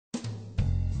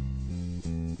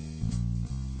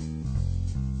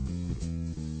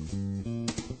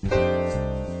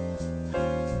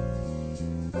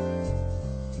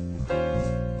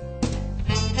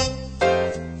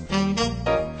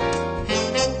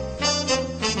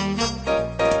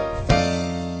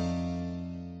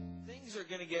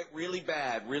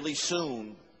bad really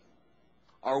soon,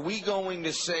 are we going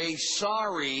to say,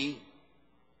 sorry,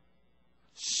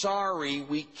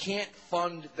 we can't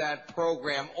fund that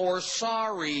program, or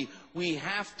sorry, we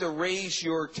have to raise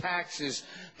your taxes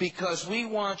because we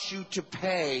want you to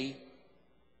pay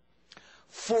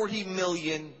 $40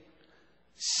 million,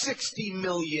 $60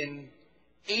 million,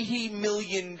 $80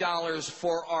 million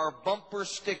for our bumper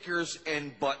stickers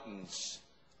and buttons?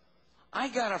 I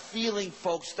got a feeling,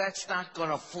 folks, that's not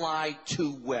going to fly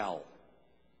too well.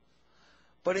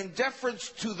 But in deference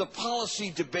to the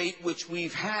policy debate which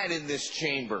we've had in this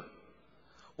chamber,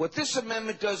 what this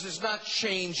amendment does is not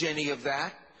change any of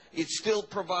that. It still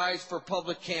provides for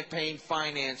public campaign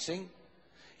financing.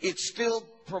 It still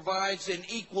provides an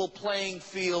equal playing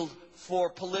field for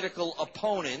political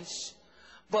opponents.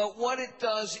 But what it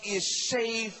does is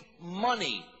save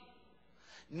money,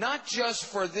 not just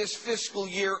for this fiscal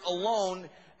year alone,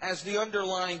 as the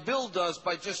underlying bill does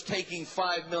by just taking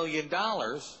 $5 million.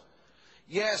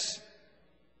 Yes,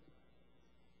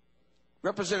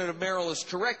 Representative Merrill is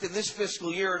correct. In this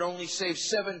fiscal year, it only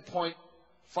saves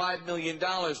 $7.5 million,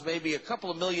 maybe a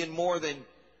couple of million more than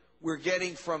we're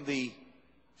getting from the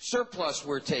surplus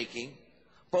we're taking.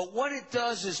 But what it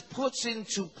does is puts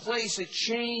into place a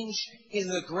change in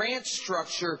the grant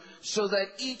structure so that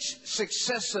each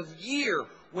successive year,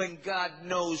 when God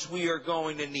knows we are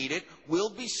going to need it, we'll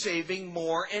be saving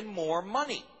more and more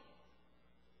money.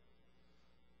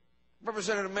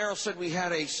 Representative Merrill said we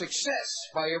had a success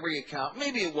by every account.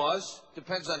 Maybe it was.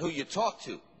 Depends on who you talk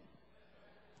to.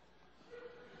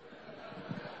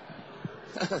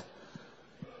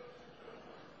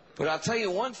 But I'll tell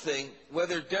you one thing,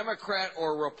 whether Democrat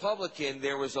or Republican,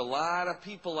 there was a lot of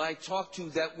people I talked to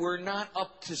that were not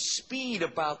up to speed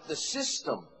about the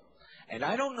system. And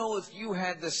I don't know if you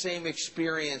had the same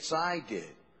experience I did.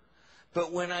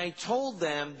 But when I told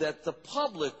them that the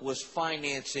public was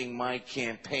financing my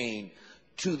campaign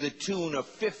to the tune of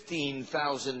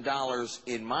 $15,000,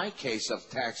 in my case, of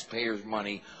taxpayers'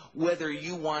 money, whether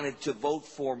you wanted to vote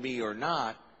for me or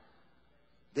not,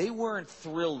 they weren't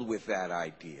thrilled with that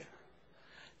idea.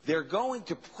 They're going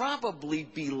to probably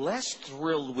be less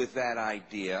thrilled with that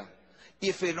idea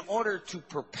if, in order to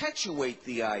perpetuate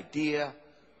the idea,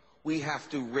 we have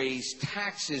to raise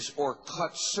taxes or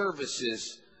cut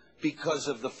services because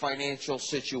of the financial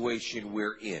situation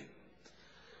we're in.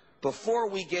 Before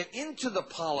we get into the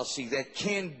policy that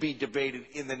can be debated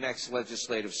in the next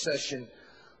legislative session,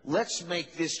 let's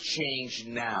make this change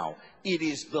now. It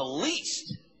is the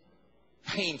least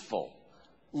painful,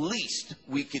 least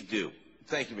we could do.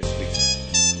 Thank you, Mr. Speaker.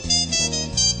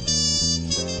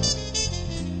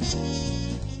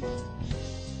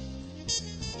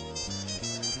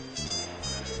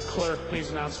 Clerk, please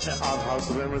announce the on House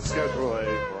Amendment Schedule A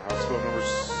for House Bill number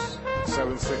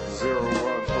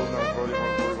 7601, total number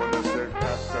 41, necessary to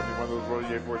pass 71, those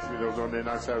voting yea, 43, those on nay,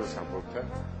 not satisfied. Vote 10.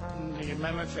 The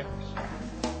amendment fails.